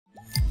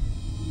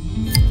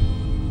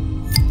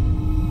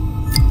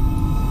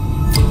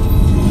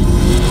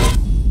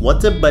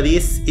What's up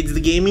buddies, it's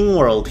the Gaming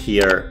World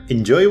here.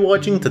 Enjoy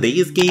watching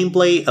today's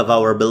gameplay of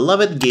our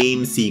beloved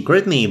game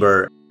Secret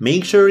Neighbor.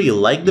 Make sure you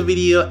like the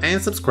video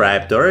and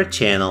subscribe to our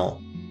channel.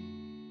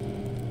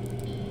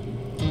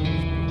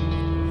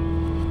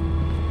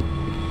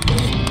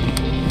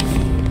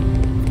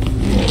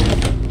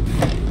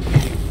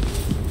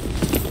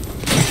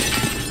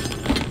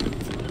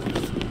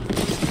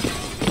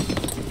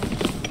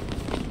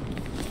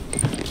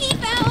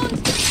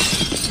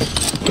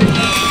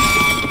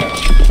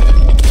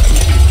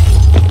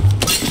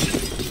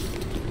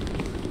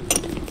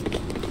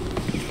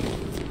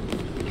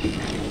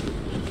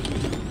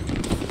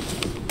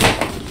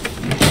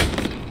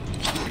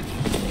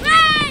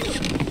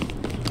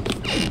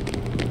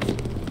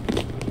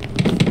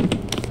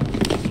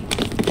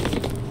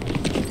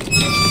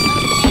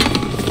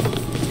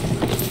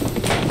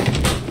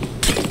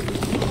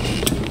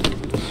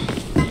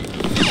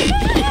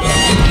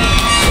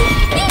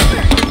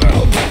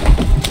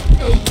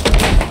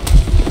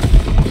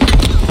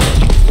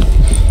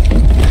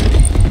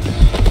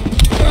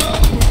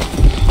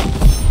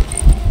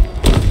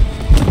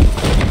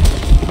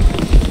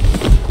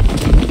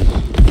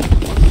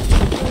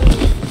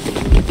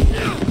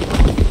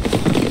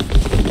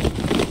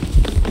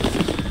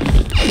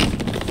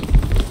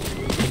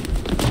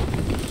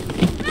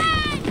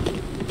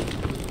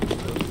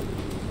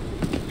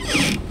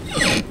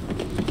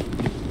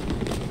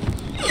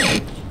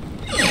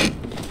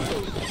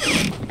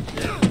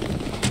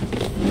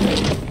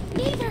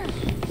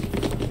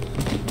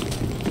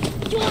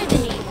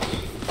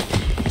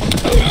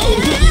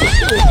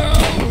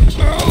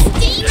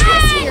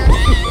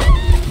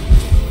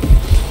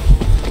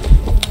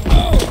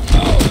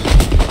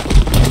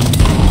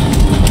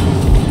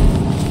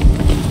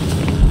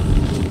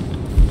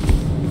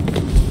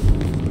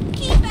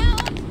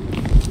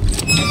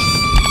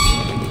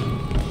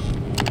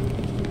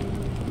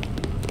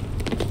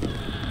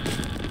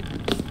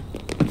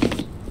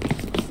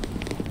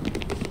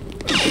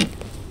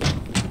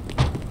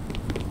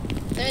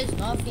 There's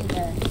nothing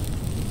there.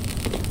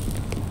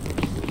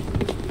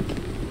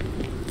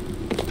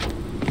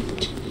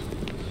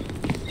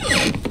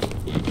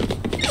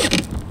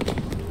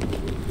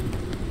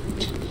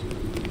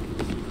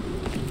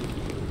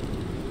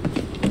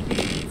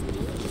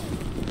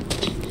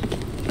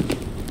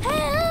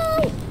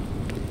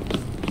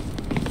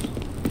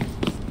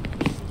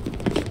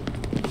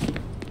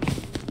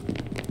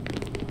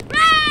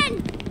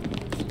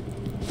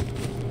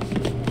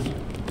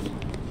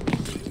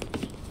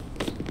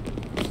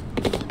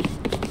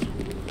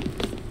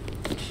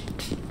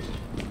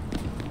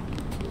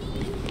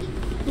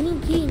 Blue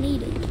key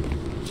needed.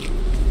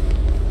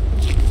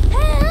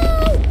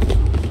 Help!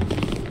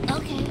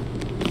 Okay.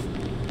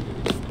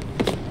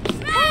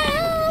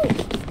 Help!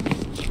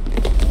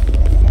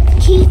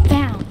 Key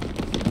found.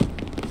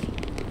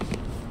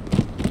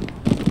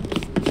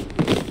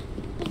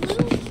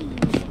 Blue key.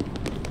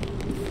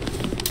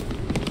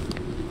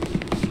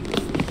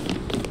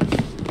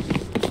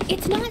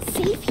 It's not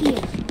safe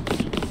here.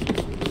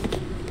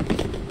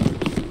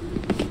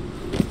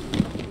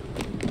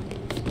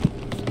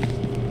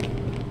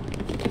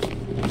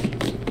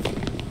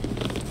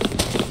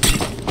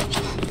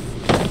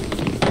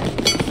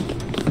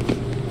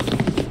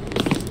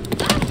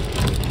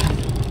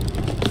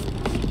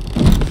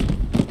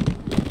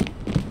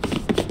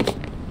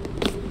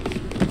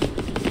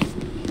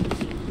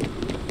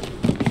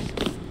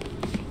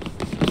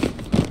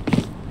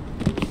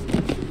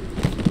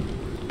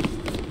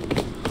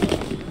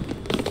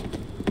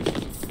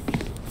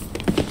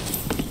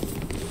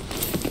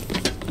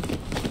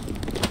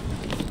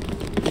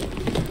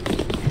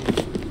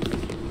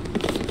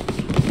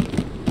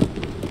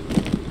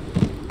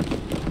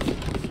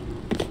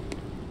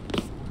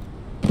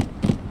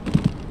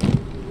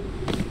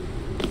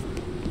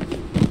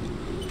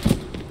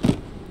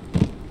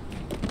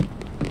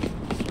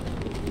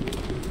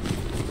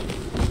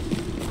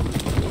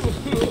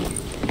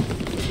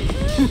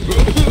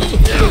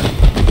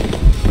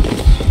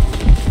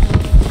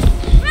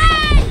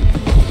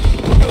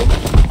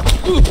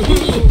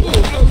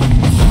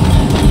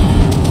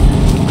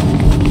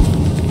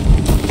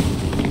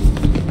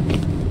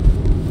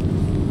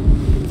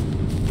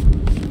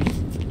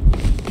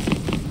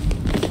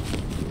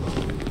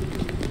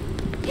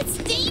 It's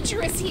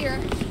dangerous here.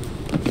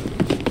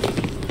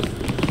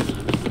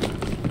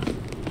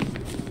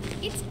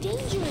 It's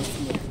dangerous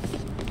here.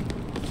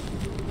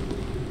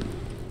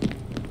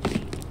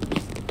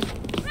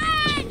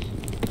 Run!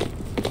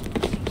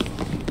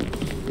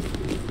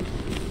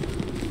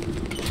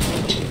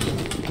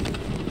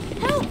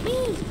 Help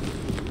me!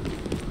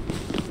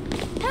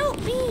 Help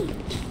me!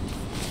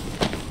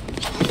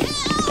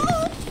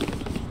 Help!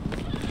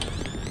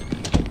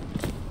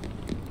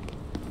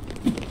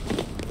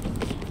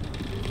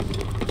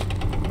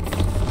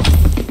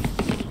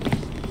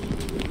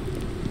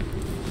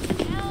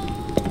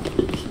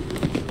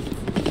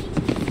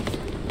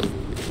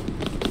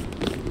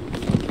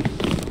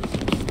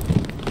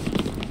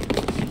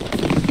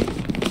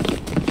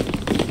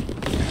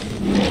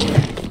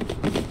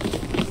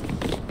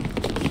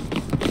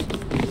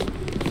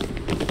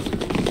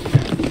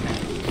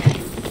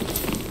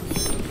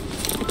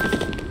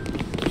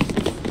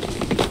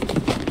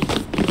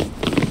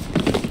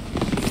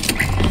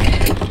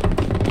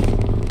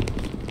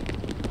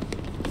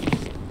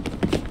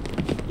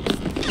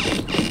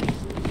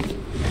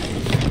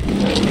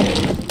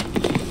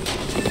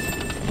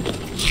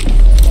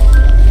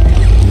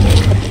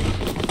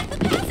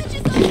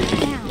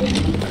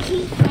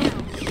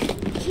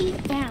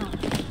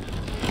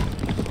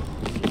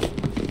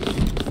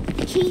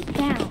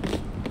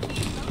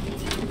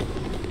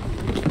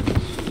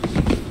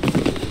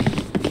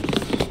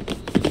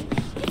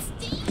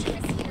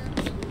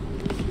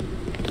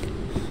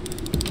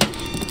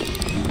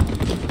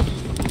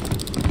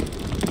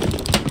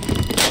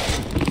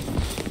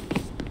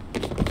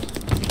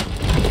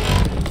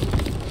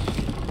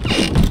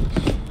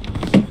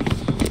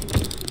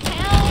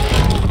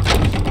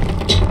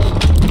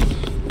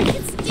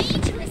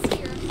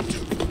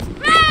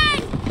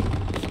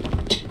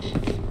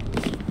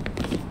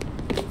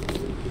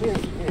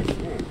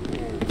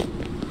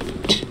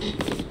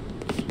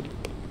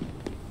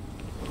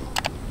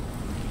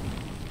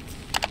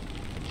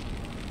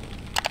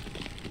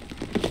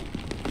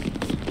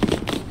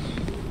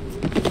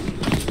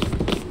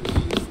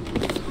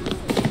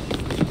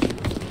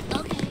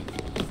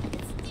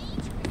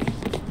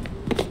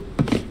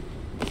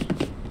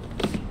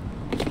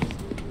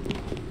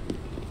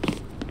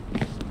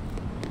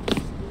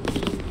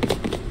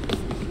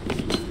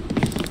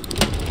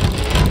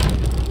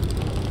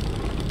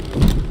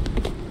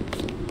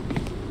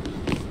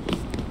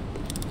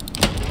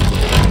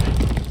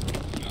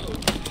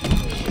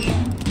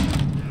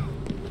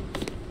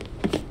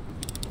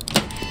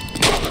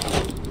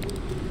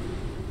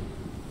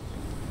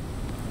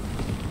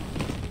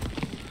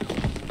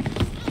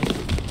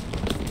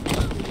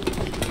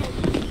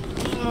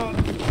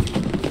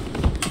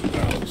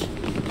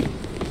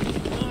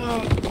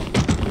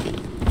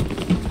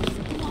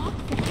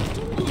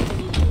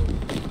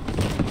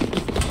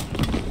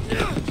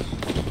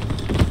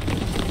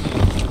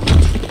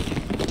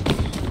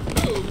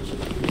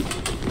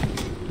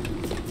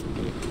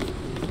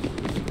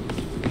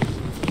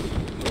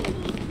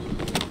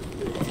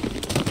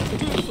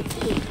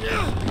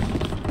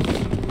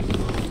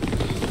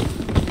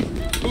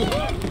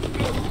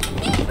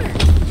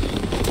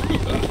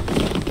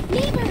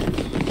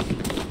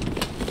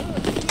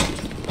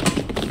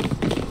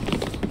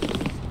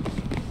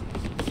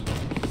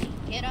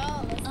 Get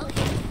all this.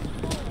 Okay.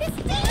 It's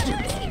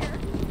dangerous here.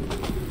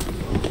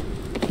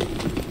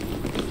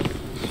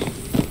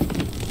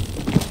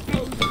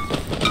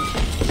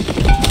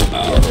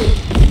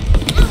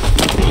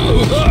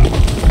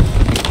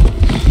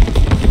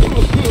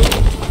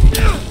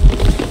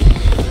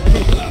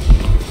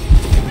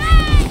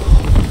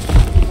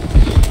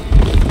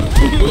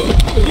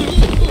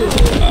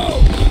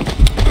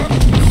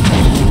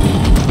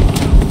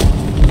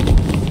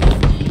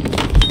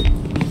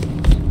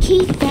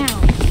 Keep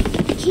down.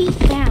 Keep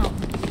down.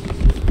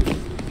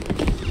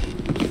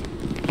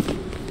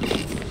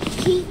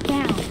 Keep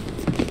down.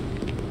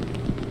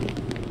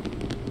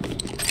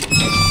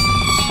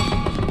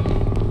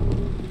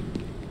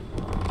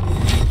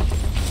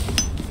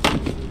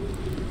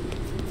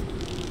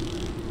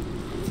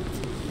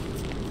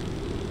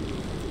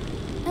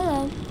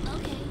 Hello.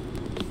 Okay.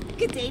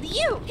 Good day to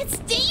you. It's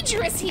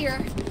dangerous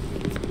here.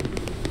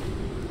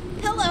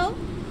 Hello.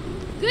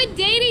 Good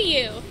day to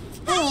you.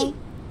 Hello.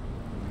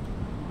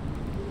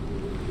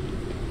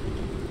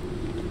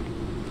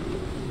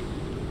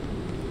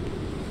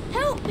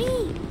 Help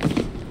me.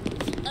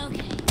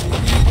 Okay.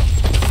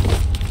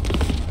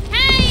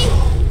 Hey!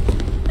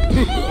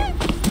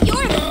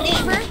 You're the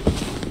neighbor.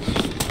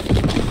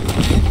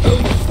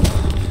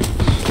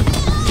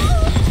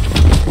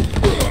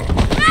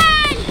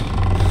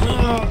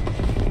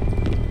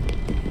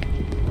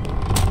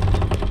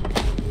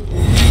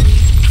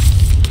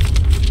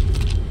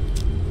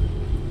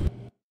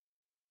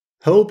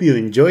 Hope you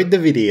enjoyed the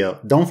video.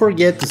 Don't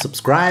forget to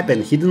subscribe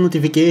and hit the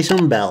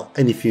notification bell.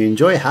 And if you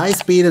enjoy high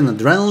speed and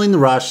adrenaline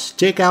rush,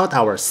 check out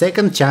our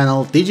second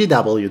channel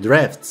TGW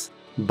Drifts.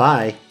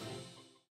 Bye!